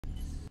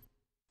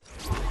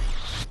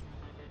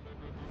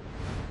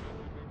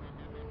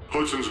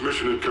Hudson's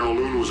mission at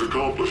Kowloon was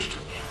accomplished.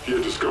 He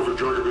had discovered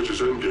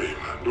Dragovich's endgame,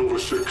 Nova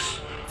 6.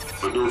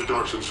 A nerve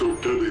toxin so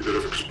deadly that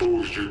if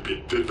exposed, you'd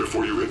be dead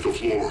before you hit the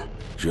floor.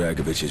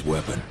 Dragovich's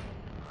weapon.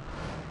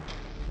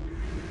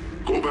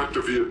 Go back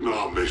to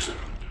Vietnam, Mason.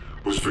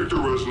 Was Viktor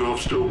Reznov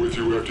still with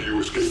you after you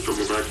escaped from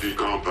the MACV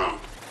compound?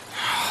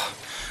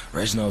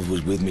 Reznov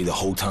was with me the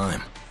whole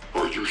time.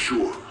 Are you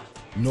sure?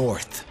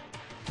 North.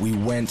 We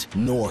went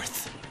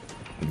north.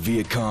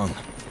 Viet Cong.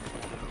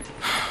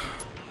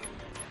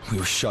 We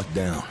were shut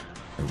down,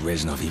 and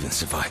Reznov even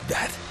survived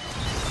that.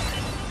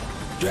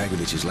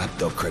 Dragovich's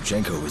lapdog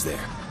Kravchenko was there.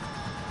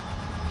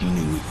 He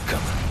knew we were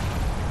coming.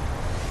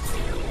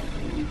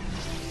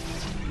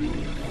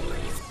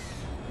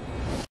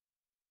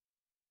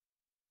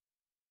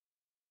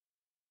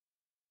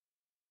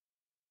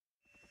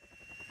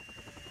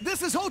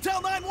 This is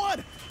Hotel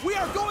 9-1! We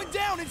are going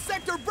down in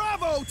Sector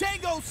Bravo!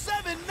 Tango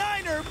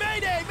 7-9er!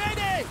 Mayday!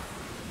 Mayday!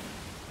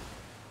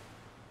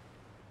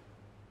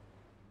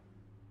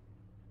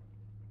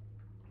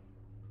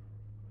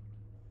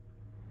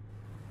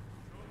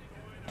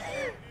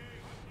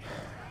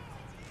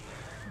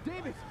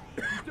 Davis!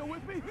 You still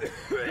with me?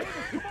 Davis,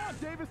 come on,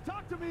 Davis,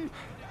 talk to me!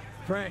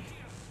 Frank,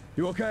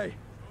 you okay?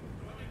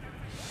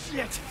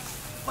 Shit!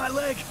 My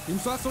leg!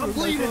 I'm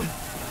bleeding!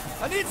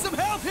 I need some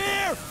help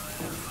here!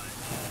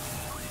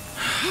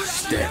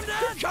 Step.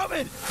 They're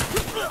coming!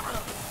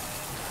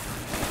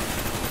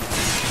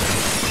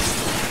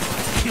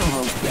 Kill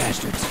those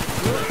bastards.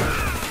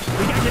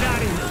 We gotta get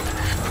out of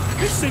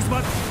here. This thing's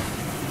about...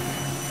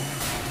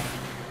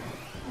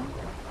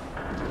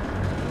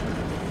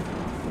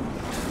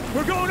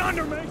 We're going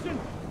under, Mason!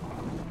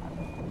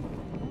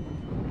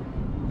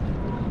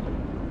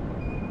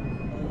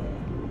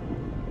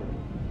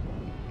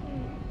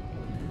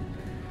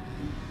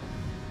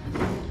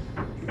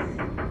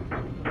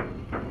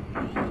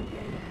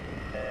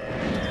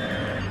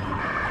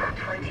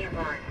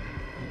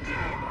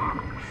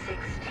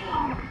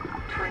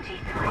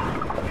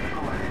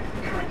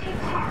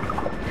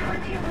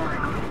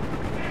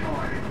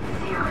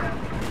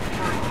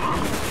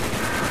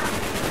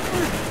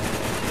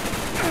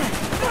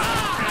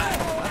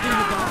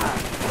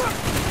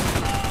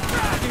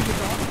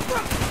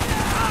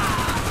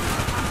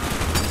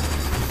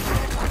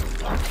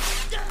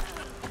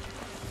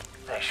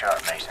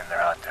 Sharp, Mason,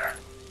 they're out there.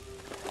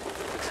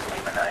 This is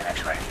Lima 9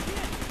 X-ray.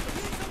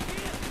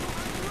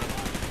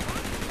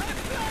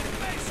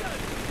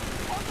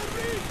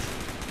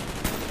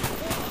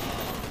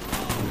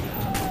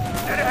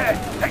 Dead ahead!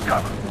 Take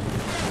cover!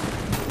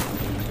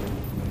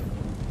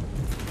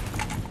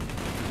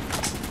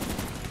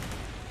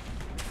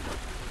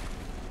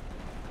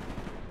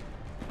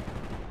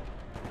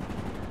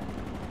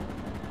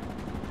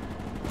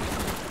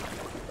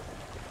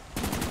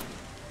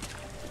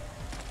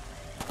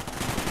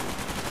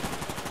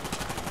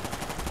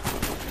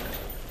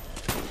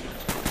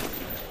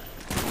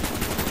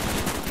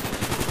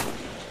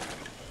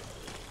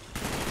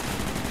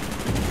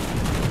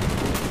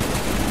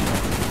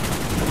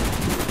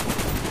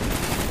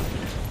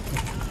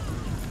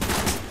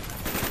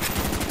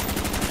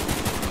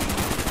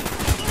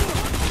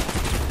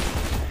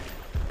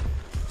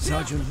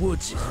 Sergeant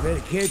Woods is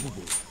very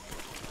capable.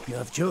 You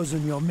have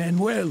chosen your men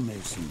well,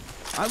 Mason.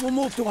 I will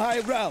move to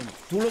high ground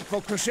to look for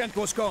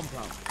Kravchenko's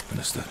compound.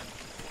 Understood.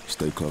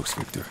 Stay close,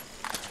 Victor.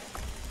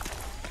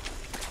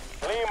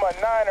 Lima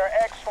 9er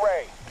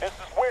X-ray. This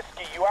is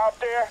Whiskey. You out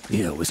there?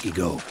 Yeah, Whiskey,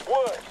 go.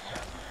 Woods.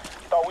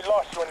 Thought we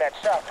lost you in that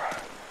chopper.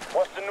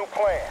 What's the new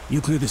plan?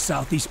 You clear the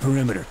southeast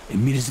perimeter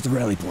and meet us at the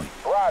rally point.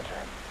 Roger.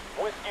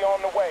 Whiskey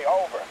on the way.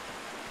 Over.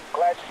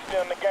 Glad you're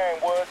still in the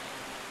game, Woods.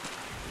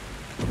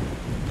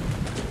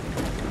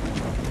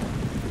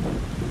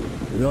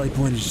 The rally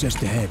point is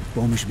just ahead.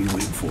 Bowman should be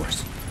waiting for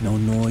us. No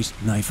noise,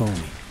 knife only.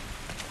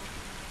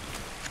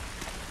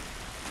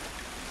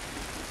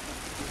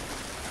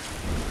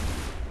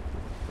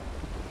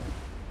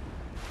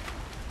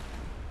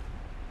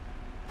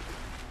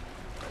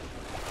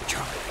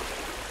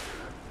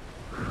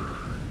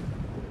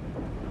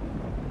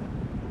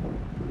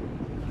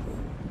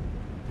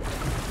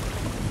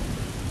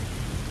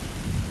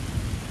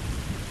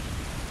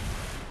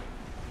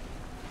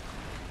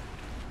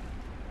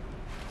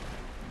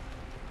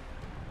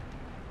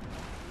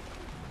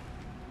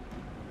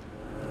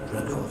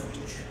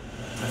 Dragovich,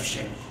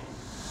 Kravchenko,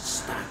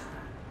 stop.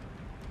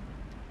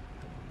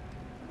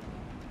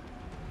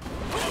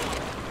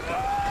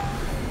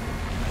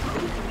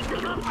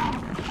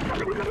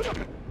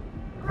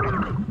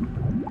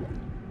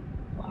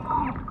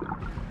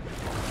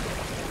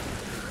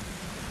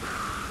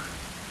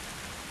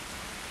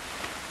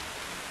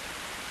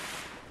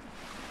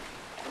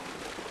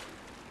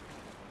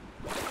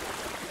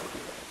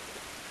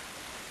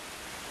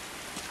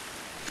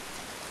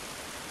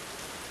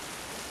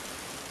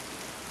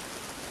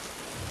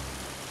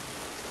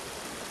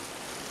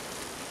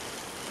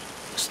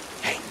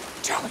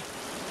 Charlie.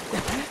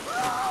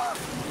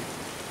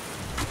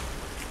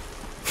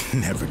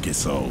 Never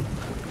gets old.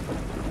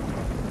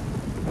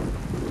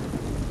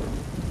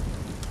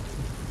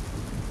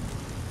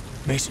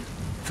 Mason,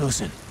 fill us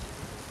in.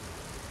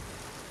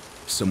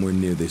 Somewhere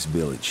near this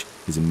village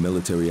is a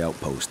military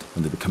outpost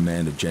under the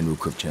command of General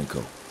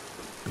Kravchenko.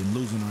 Been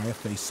losing our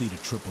FAC to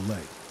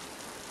AAA.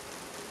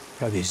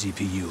 Probably a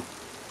ZPU.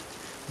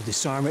 We'll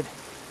disarm it,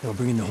 then we'll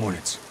bring in the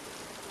Hornets.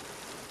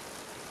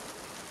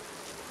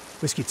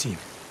 Whiskey team,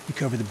 you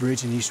cover the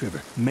bridge in East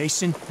River.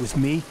 Mason with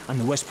me on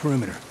the west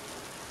perimeter.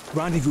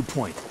 Rendezvous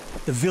point,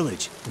 the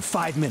village, in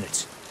 5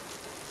 minutes.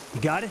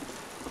 You got it?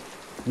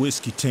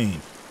 Whiskey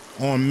team,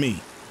 on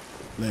me.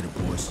 Later,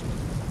 boys.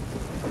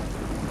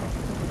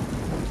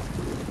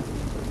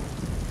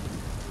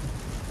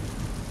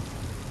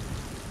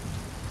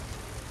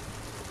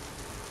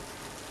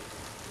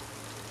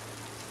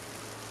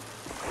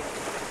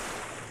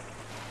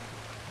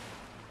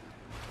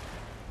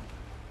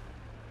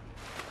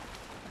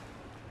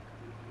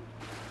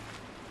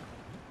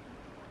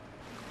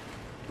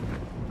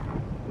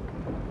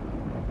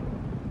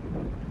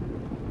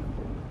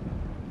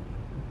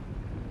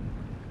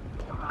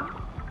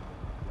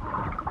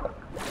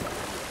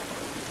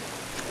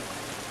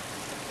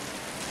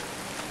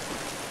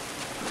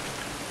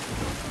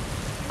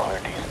 Clear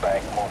East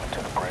Bank, moving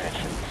to the bridge.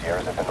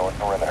 Sierra's at the north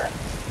perimeter.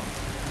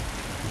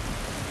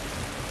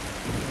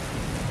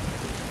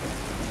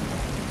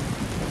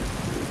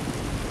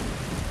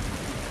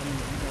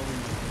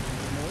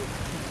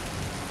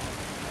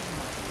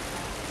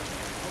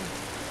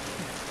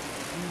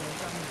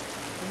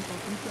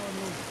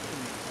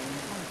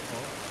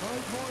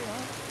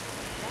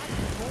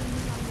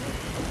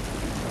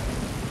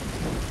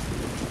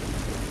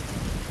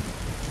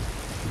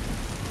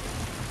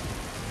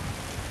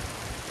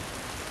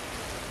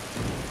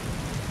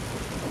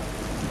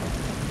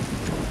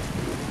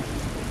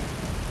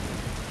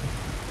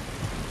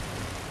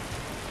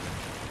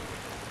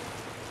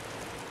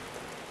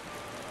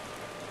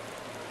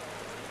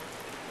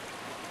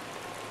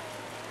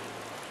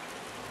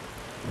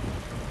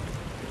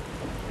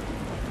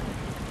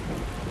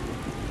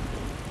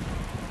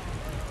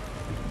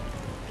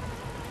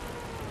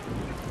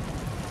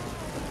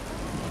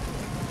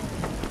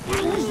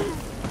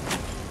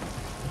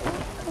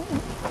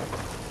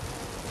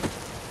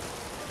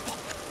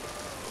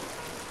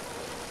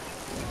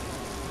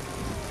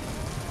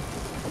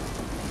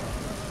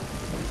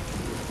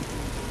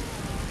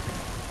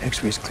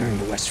 X-ray's clearing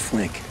the west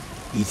flank.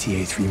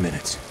 ETA 3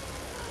 minutes.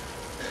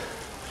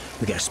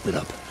 We gotta split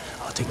up.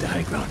 I'll take the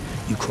high ground.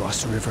 You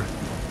cross the river.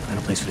 Find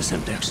a place for the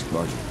Semtex.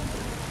 Roger.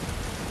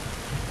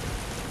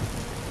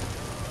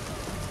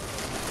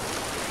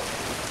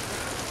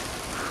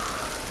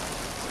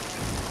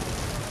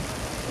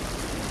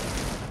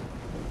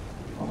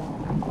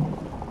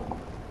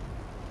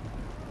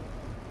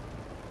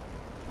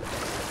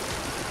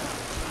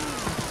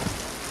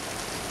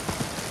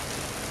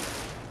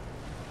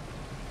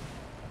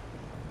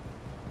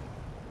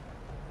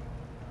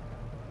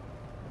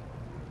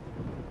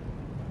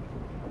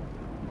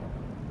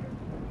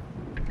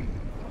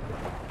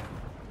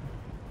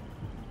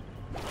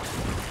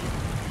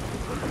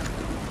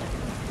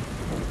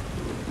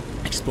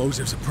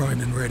 Explosives are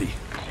primed and ready.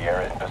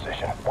 Sierra in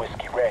position.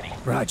 Whiskey ready.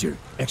 Roger.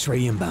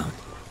 X-ray inbound.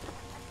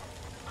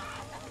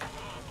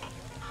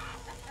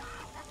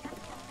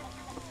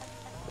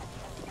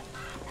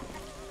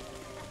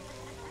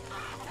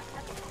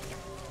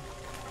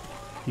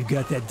 You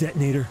got that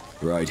detonator?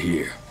 Right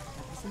here.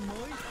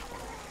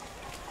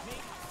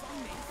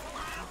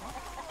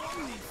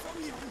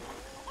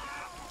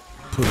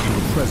 Put a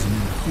little present in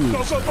the food. Go,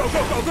 go, go,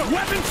 go, go, go!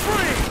 Weapons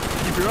free!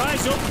 Keep your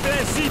eyes open for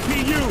that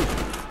CPU!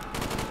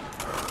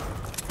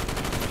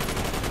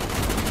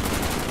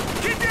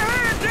 Keep your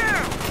hand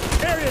down!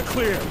 Area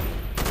clear!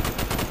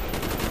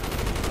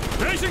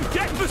 Mason,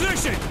 get in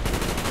position!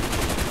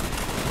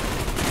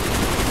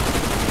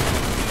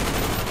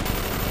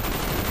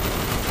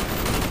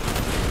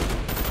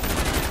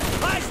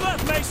 Eyes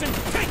left, Mason!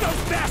 Take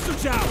those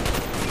bastards out!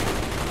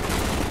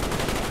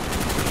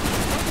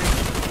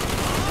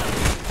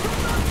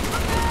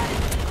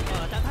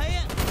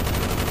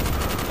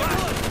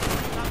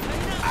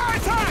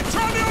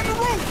 Charlie on the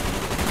roof!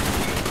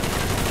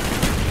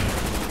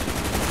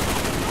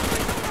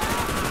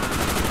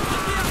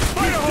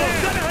 Spider hole,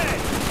 dead ahead!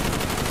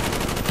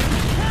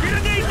 We're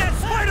gonna need that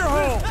spider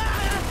hole!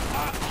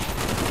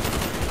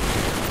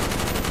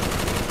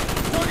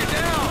 Target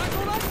down!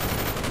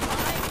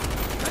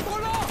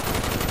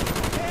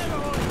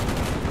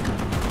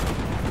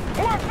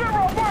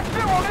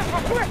 1-0, this is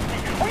Whiskey.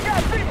 We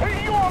got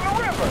CPU on the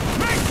river.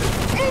 Mason,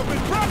 move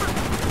it, brother!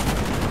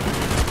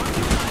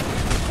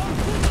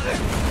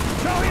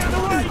 Charlie on the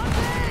right!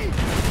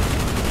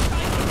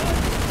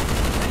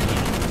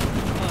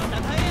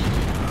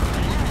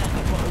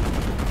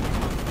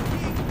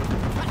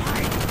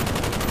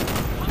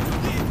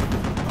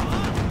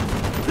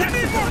 Let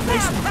me more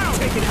firepower!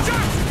 Take it out!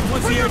 Johnson,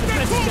 Once the air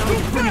defense is down, we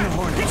bring in the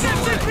Hornets. Get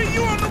that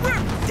CPU on the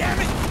river! Damn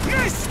it!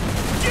 Nice!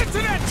 Get to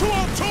that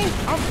 202!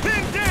 I'm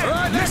pinned down! All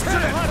right, let's next to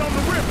the hut on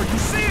the river. You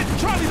see it?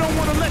 Charlie don't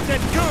want to let that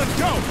gun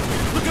go.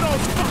 Look at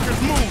those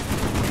fuckers move.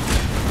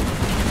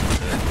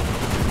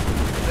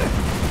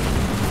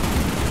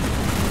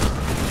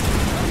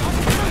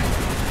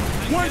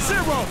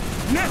 0.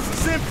 Nest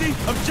is empty.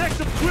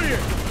 Objective clear.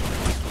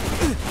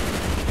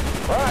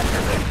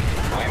 Roger.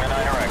 Lima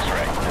 9er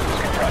X-ray. This is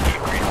Kentucky.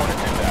 Green 1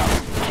 is inbound.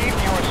 Keep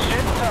your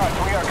shit tucked.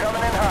 We are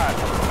coming in hot.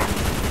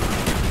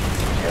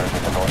 Sierra to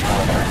the north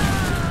perimeter.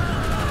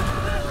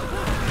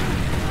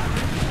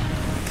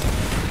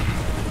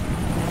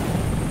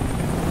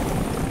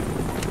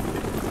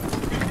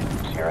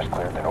 Sierra's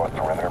cleared the north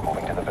perimeter,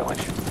 moving to the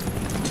village.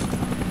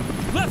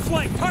 Left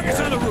flank. Target's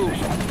on the roof.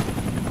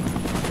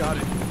 Got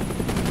it.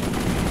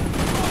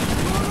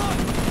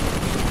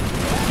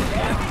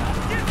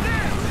 Get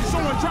down!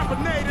 Someone drop a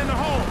nade in the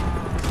hole.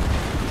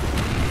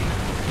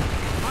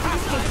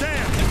 Hostile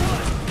down.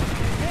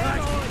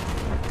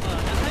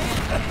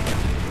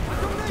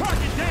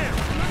 Target down.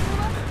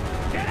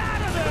 Get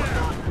out of there!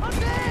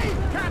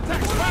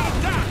 Contact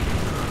spotted down.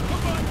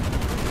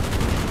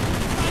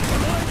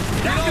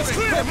 Down is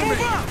clear.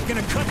 Move up.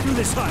 Gonna cut through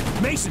this hut.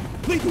 Mason,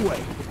 lead the way.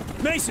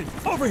 Mason,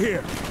 over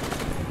here.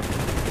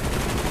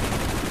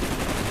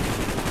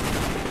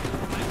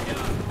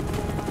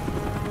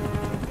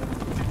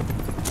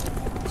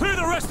 Clear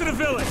the rest of the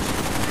village.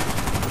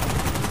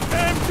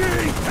 MD,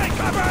 take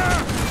cover!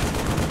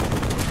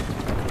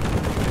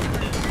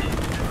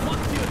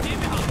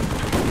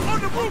 On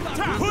the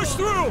rooftop! Push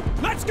through!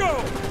 Let's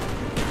go!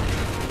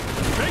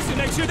 Mason,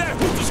 make sure that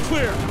roof is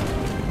clear.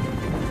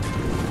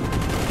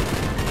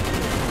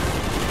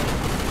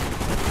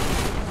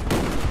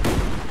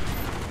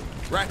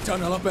 Rat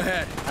tunnel up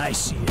ahead. I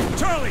see it.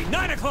 Charlie,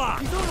 9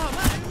 o'clock!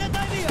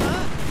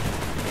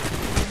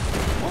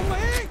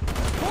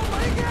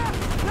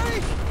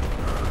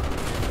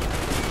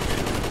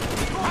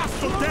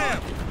 Hostile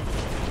down!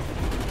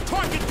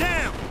 Target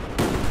down!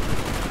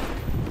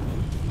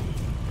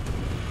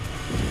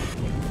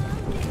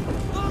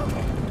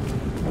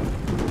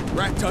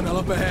 Rat tunnel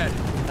up ahead.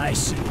 I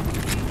see it.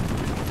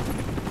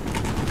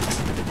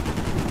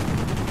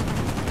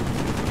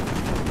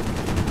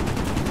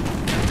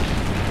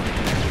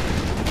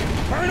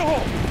 Burn a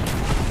hole!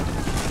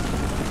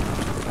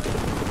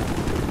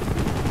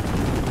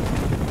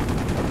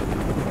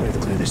 We have to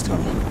clear this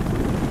tunnel.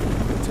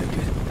 Take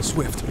it.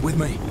 Swift, with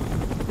me.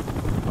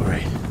 All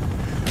right.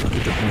 I'll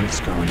get the Hornets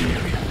going in the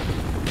area.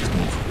 Let's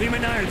move. Lima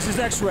 9, this is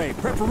X-ray.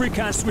 Prep for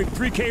recon sweep,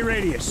 3K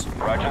radius.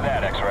 Roger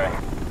that, X-ray.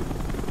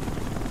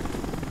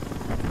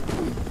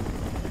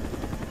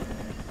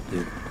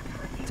 Dude,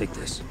 take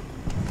this.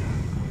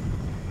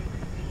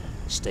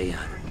 Stay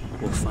on.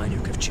 We'll find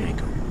your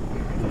Kravchenko.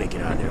 We'll make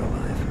it out of there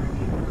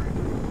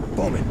alive.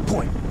 Bowman,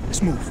 point.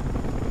 Let's move.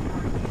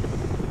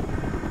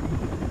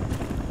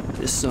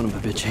 This son of a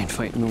bitch ain't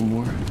fighting no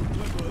more.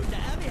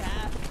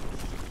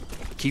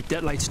 Keep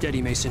that light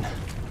steady, Mason.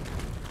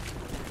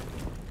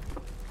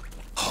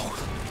 Oh.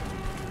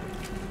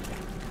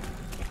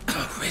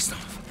 Mason,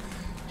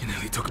 you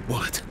nearly took a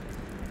bullet.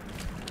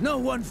 No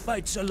one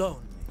fights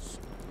alone, Mason.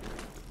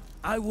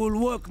 I will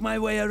work my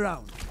way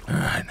around. All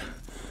right.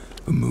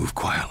 But move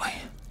quietly.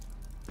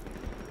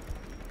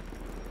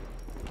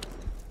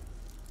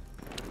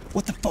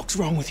 What the fuck's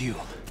wrong with you?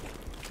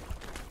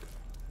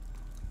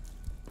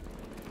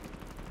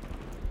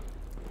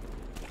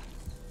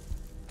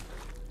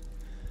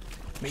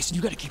 Mason,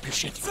 you gotta keep your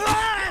shit together.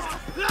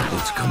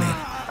 Let's come in.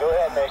 Go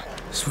ahead,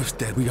 Mason. Swift's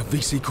dead. We got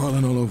VC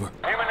crawling all over.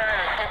 Lima 9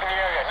 is keeping the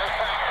area. No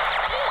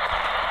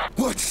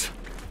sign. What?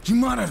 You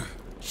monitor.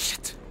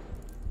 Shit.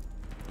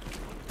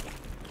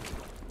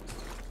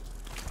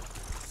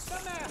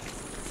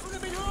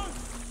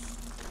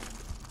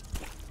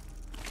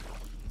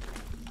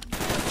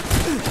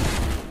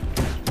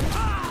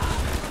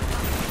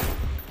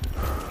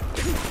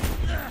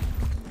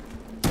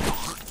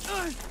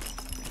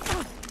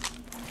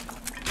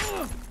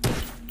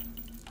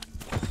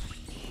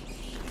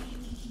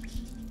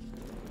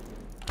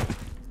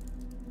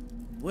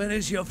 Where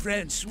is your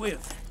friend,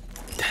 Swift?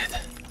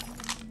 Dead.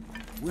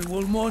 We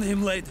will mourn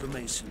him later,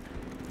 Mason.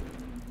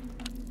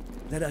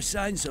 There are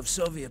signs of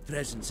Soviet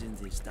presence in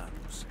these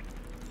tunnels.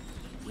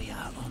 We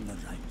are on the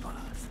right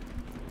path.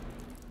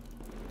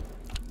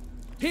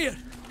 Here!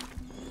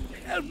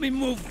 Help me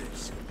move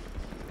this.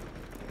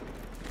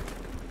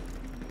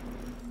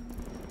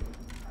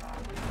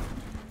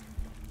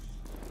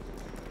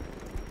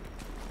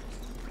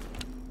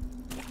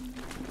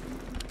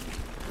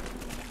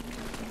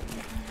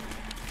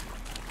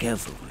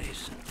 Careful,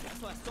 Mason.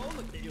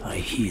 I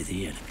hear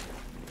the enemy.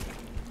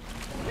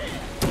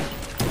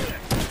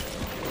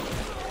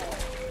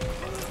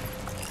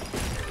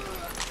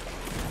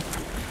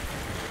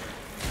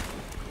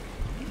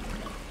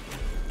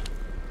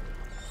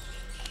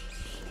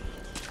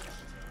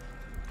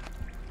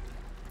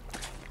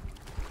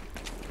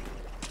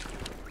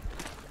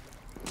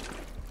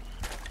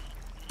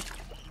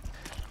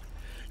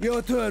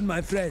 Your turn,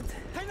 my friend.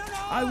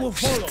 I will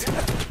follow.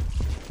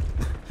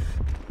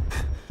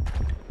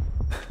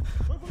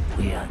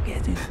 We are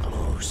getting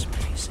close,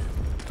 Mason.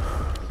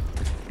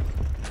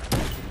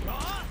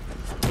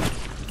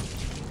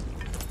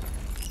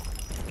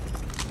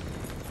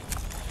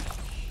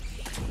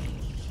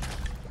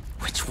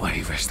 Which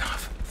way,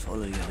 Restov?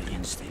 Follow your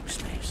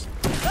instincts, Mason.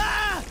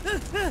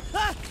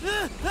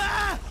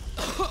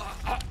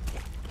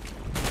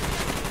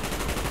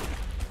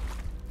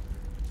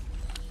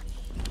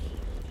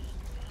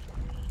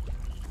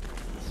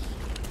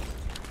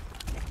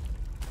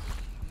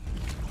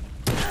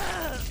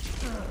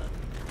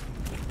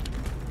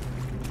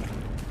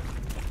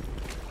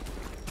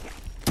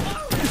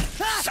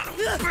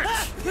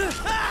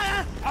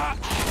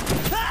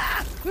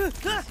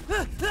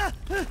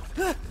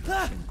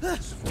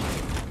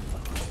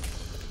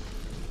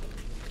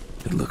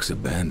 It looks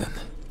abandoned.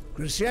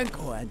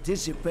 Grushenko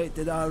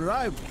anticipated our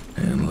arrival.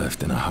 And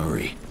left in a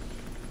hurry.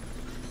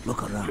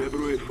 Look around.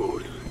 February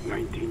 4th,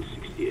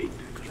 1968.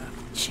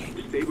 Check.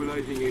 The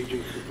stabilizing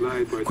agent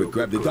supplied by Quick,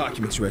 grab the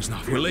documents,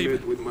 Reznov. We're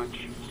leaving. with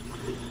much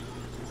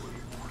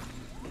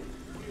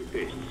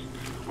tests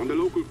on the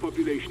local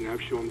population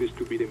have shown this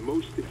to be the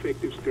most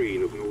effective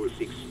strain of Nova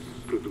 6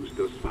 produced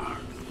thus far.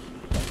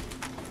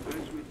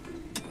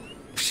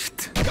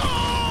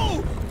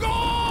 Go!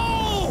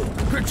 Go!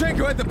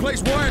 Krivchenko had the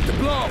place wired to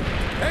blow.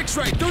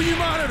 X-ray, do you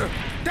monitor?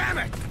 Damn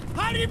it!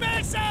 Harry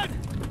Mason!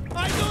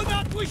 I do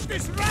not wish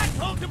this rat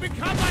hole to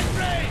become my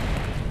brain!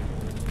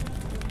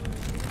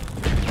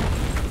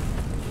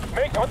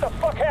 Mate, what the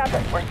fuck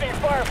happened? We're seeing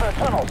fire from the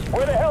tunnels.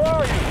 Where the hell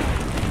are you?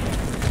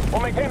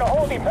 We'll maintain a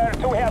holding pattern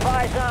until we have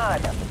eyes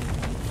on.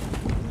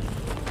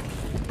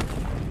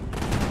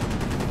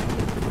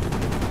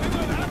 We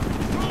will have to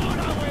claw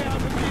our way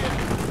out of here!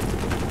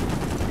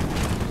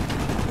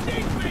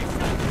 Dig,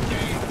 Mason!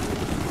 Dig!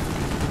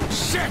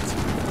 Shit!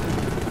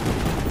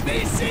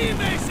 BC,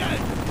 Mason!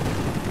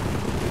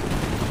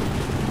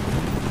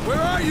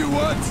 Where are you,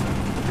 Woods?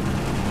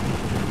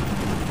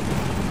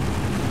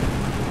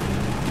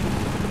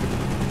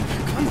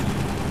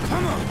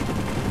 Come on!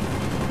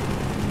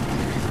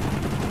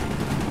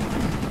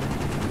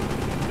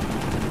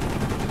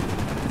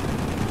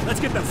 Let's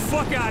get the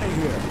fuck out of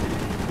here!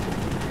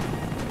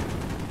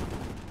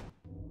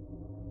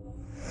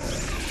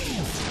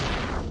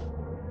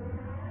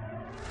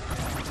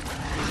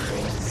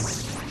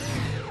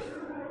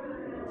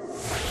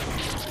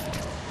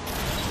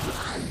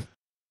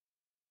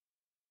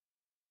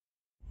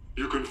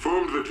 You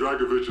confirmed that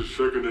Dragovich's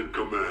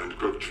second-in-command,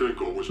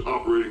 Kravchenko, was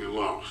operating in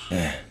Laos.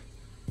 Yeah.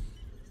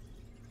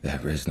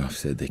 That Reznov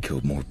said they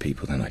killed more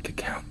people than I could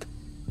count.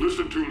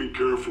 Listen to me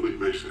carefully,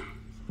 Mason.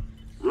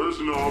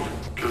 Reznov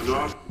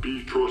cannot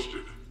be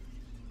trusted.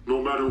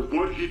 No matter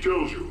what he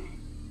tells you,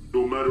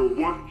 no matter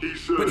what he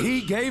says. But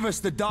he gave us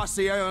the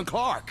dossier on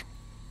Clark.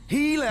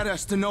 He led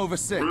us to Nova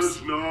 6.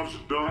 Reznov's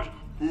not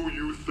who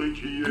you think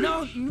he is.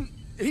 No,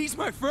 he's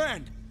my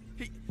friend.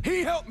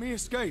 He helped me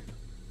escape.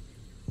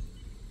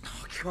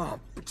 Oh, God,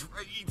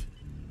 betrayed.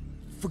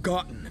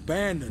 Forgotten,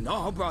 abandoned,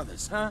 all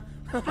brothers, huh?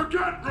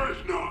 Forget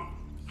Reznov!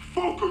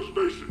 Focus,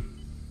 Mason!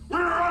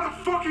 We're out of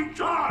fucking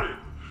time!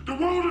 The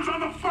world is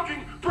on the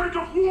fucking brink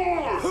of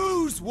war!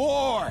 Whose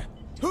war?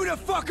 Who the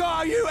fuck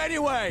are you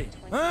anyway?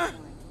 Huh?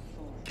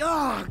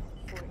 God,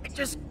 I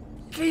just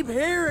keep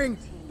hearing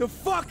the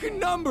fucking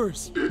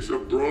numbers. It's a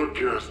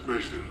broadcast,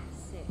 Mason.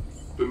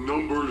 The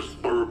numbers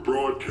are a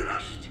broadcast.